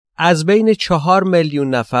از بین 4 میلیون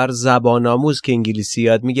نفر زبان آموز که انگلیسی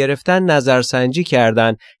یاد می‌گرفتن نظرسنجی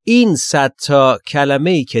کردن. این 100 تا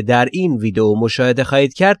کلمه‌ای که در این ویدیو مشاهده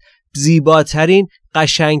خواهید کرد زیباترین،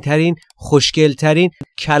 قشنگترین، خوشگلترین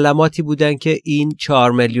کلماتی بودن که این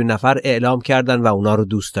 4 میلیون نفر اعلام کردن و اونا رو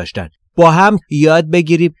دوست داشتن. با هم یاد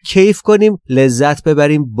بگیریم، کیف کنیم، لذت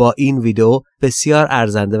ببریم با این ویدیو بسیار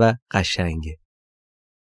ارزنده و قشنگه.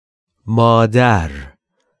 مادر،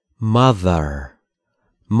 mother،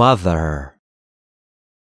 mother.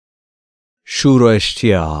 شور و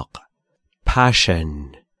اشتیاق،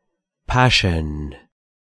 passion، passion.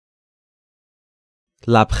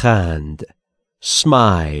 لبخند،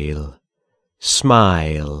 smile،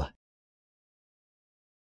 smile.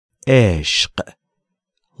 عشق،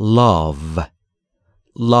 love،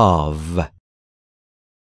 love.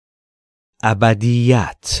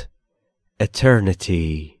 ابدیت،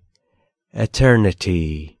 eternity،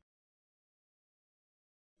 eternity.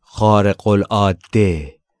 خارق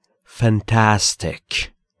العاده،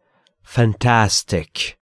 fantastic،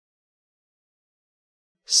 fantastic.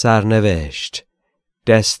 سرنوشت،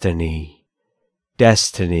 destiny،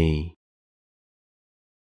 destiny.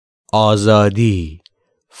 آزادی،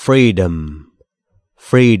 freedom،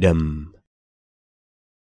 freedom.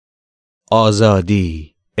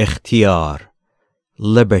 آزادی، اختیار،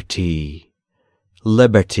 liberty،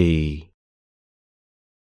 liberty.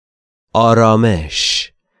 آرامش،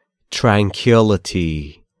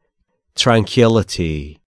 tranquility،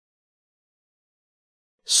 tranquility.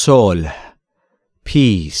 صلح،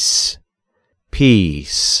 peace،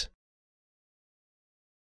 peace.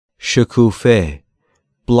 شکوفه،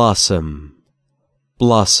 blossom،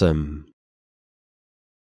 blossom.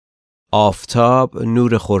 آفتاب،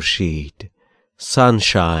 نور خورشید،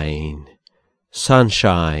 sunshine،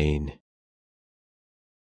 sunshine.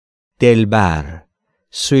 دلبر،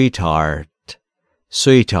 sweetheart،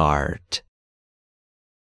 sweetheart.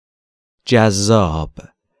 جذاب،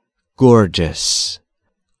 gorgeous،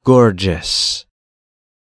 gorgeous.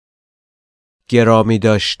 گرامی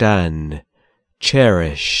داشتن،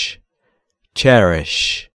 cherish،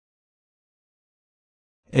 cherish.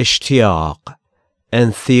 اشتیاق،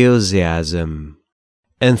 enthusiasm،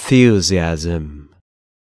 enthusiasm.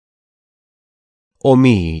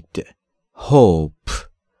 امید، hope،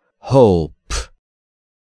 hope.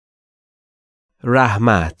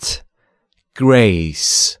 رحمت،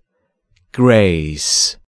 grace،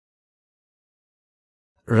 grace.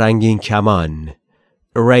 رنگین کمان،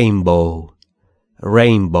 rainbow،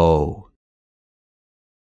 rainbow.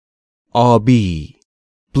 آبی،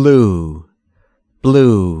 blue،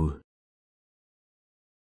 blue.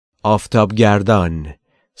 آفتابگردان،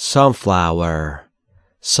 sunflower،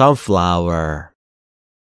 sunflower.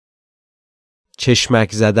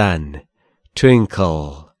 چشمک زدن،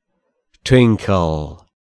 twinkle، twinkle.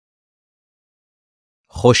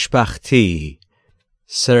 خوشبختی،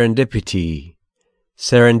 serendipity،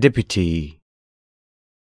 serendipity.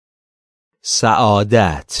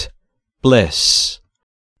 سعادت، bliss،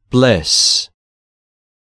 bliss.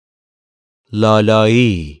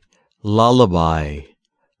 لالایی، lullaby،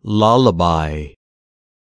 lullaby.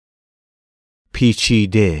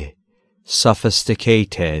 پیچیده،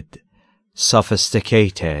 sophisticated،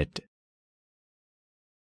 sophisticated.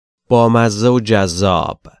 بامزه و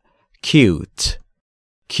جذاب، cute،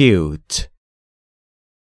 cute.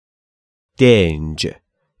 دنج،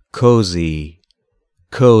 cozy،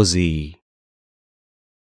 cozy.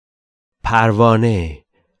 پروانه،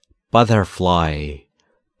 butterfly،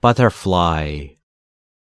 butterfly.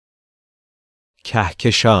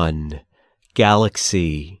 کهکشان،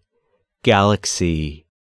 galaxy، galaxy.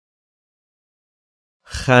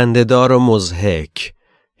 خنده‌دار و مضحک،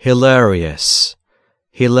 hilarious،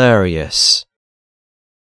 hilarious.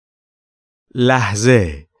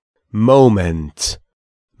 لحظه، moment،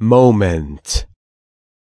 moment.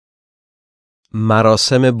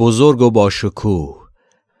 مراسم بزرگ و باشکوه،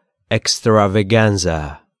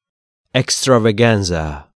 extravaganza،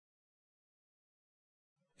 extravaganza.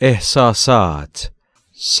 احساسات،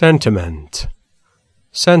 sentiment،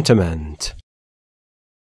 sentiment.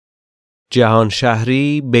 جهان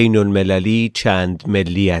شهری، بین المللی، چند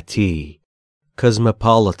ملیتی،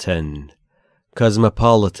 cosmopolitan،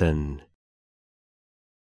 cosmopolitan.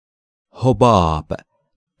 حباب،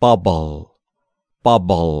 bubble،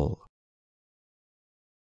 bubble.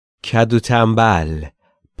 کدو تنبل،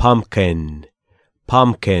 pumpkin،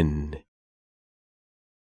 pumpkin.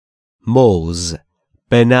 موز،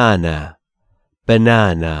 banana،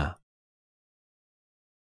 banana.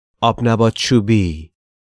 آبنبات چوبی،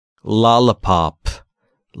 lollipop،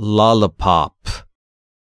 lollipop.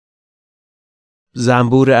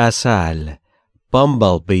 زنبور عسل،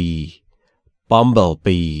 bumblebee,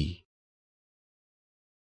 bumblebee.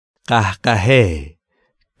 قهقهه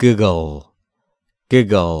giggle,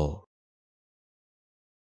 giggle.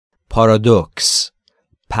 Paradox,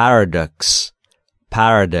 paradox,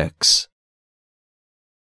 paradox.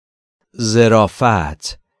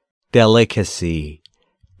 ظرافت delicacy,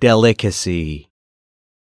 delicacy.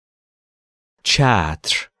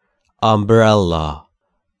 چتر umbrella,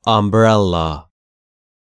 umbrella.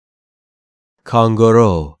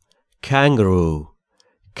 کانگورو kangaroo,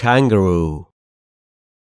 kangaroo.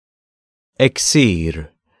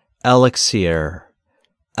 اکسیر elixir,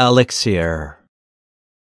 elixir.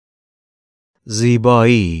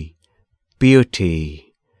 زیبایی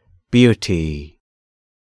beauty, beauty.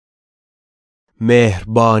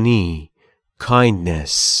 مهربانی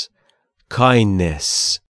kindness,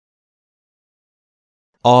 kindness.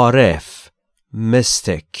 عارف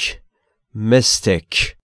mystic,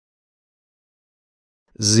 mystic.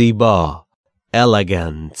 زیبا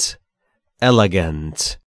elegant,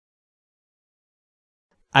 elegant.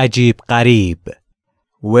 عجیب غریب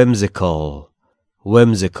whimsical,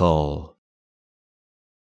 whimsical.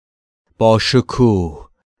 با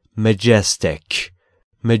شکوه majestic,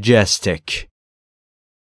 majestic.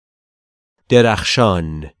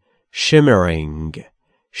 درخشان shimmering,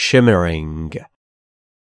 shimmering.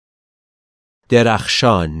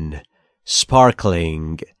 درخشان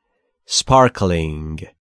sparkling, sparkling.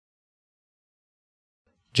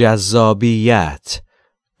 جذابیت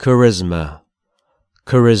charisma,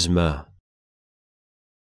 charisma.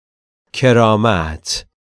 کرامت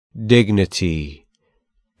dignity,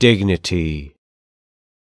 dignity.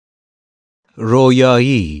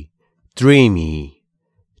 رویایی dreamy,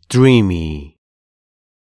 dreamy.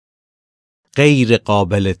 غیر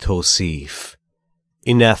قابل توصیف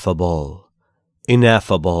ineffable,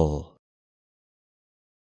 ineffable.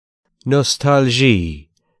 نوستالژی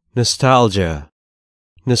nostalgia,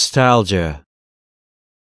 nostalgia.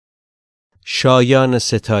 شایان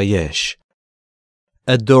ستایش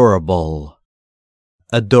adorable,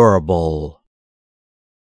 adorable.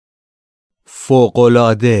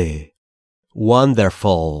 فوق‌العاده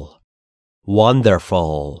wonderful,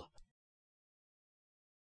 wonderful.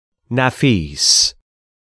 نفیس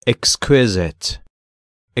exquisite,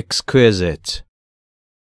 exquisite.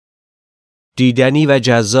 دیدنی و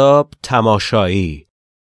جذاب تماشایی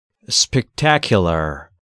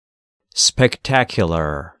spectacular,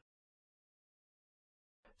 spectacular.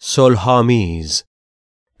 صلح‌آمیز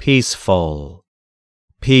peaceful,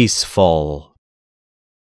 peaceful.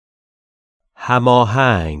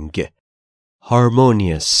 هماهنگ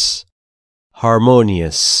harmonious,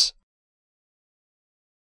 harmonious.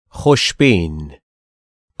 خوشبین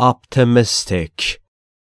optimistic,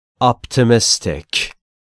 optimistic.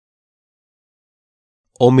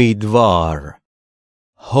 امیدوار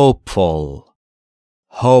hopeful,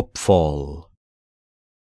 hopeful.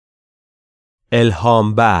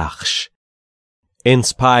 الهام بخش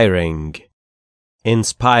inspiring,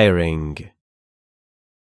 inspiring.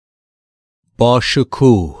 با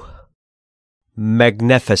شکوه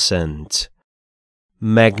magnificent,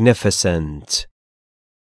 magnificent.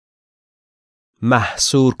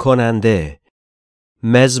 محصور کننده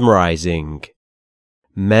mesmerizing,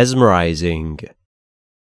 mesmerizing.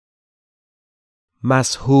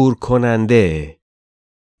 مسحور کننده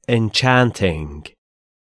enchanting,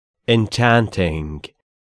 enchanting.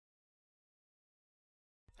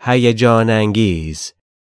 هیجان انگیز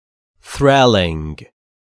thrilling,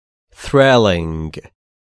 thrilling.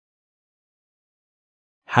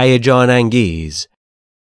 هیجان انگیز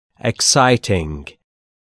exciting,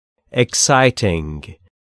 exciting.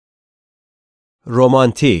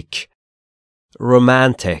 رومانتیک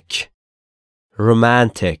romantic,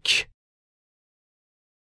 romantic.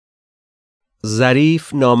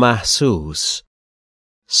 ظریف نامحسوس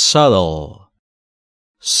subtle,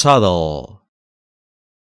 subtle.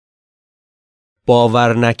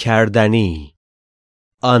 باور نکردنی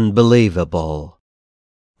unbelievable,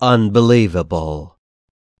 unbelievable.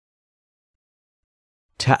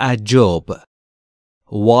 تعجب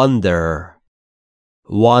wonder,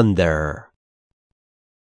 wonder.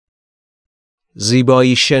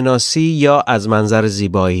 زیبایی شناسی یا از منظر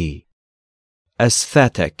زیبایی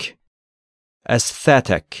aesthetic,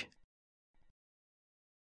 aesthetic.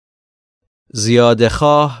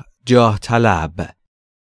 زیادخواه جاه طلب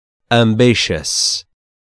ambitious,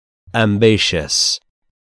 ambitious.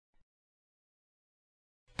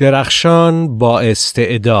 درخشان با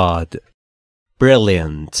استعداد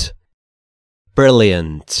brilliant,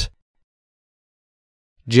 brilliant.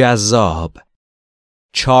 جذاب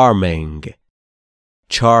charming,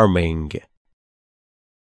 charming.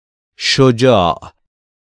 شجاع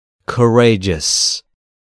courageous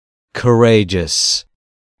courageous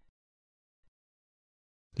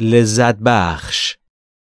لذت بخش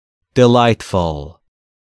delightful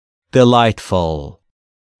delightful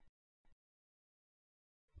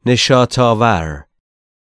نشاط آور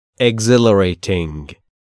exhilarating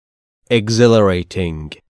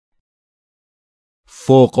exhilarating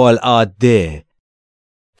فوق العاده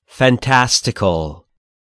fantastical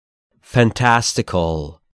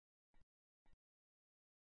fantastical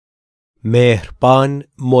مهربان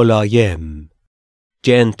ملایم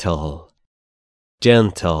gentle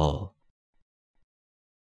gentle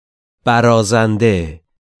برازنده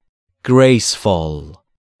graceful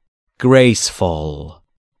graceful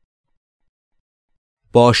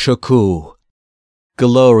با شکوه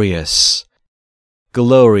glorious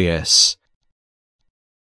glorious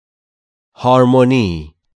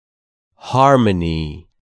هارمونی harmony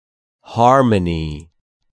harmony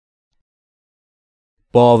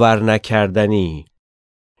باور نکردنی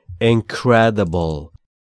incredible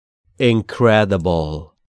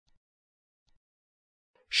incredible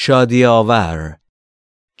شادی آور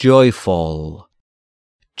joyful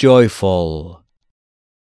joyful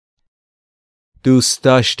دوست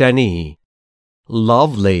داشتنی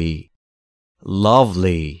lovely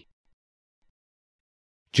lovely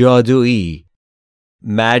جادویی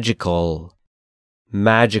magical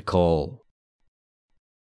magical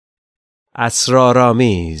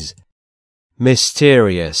اسرارآمیز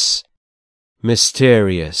mysterious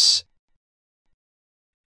mysterious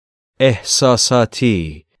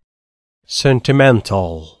احساساتی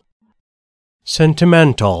sentimental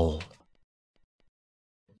sentimental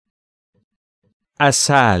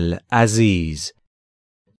عسل عزیز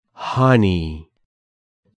honey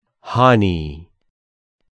honey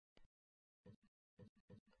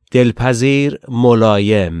دلپذیر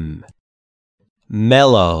ملایم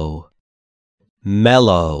mellow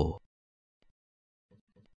mellow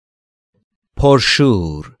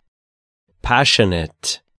پرشور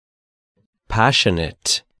passionate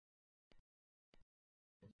passionate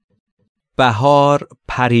بهار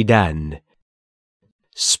پریدن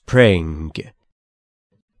spring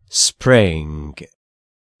spring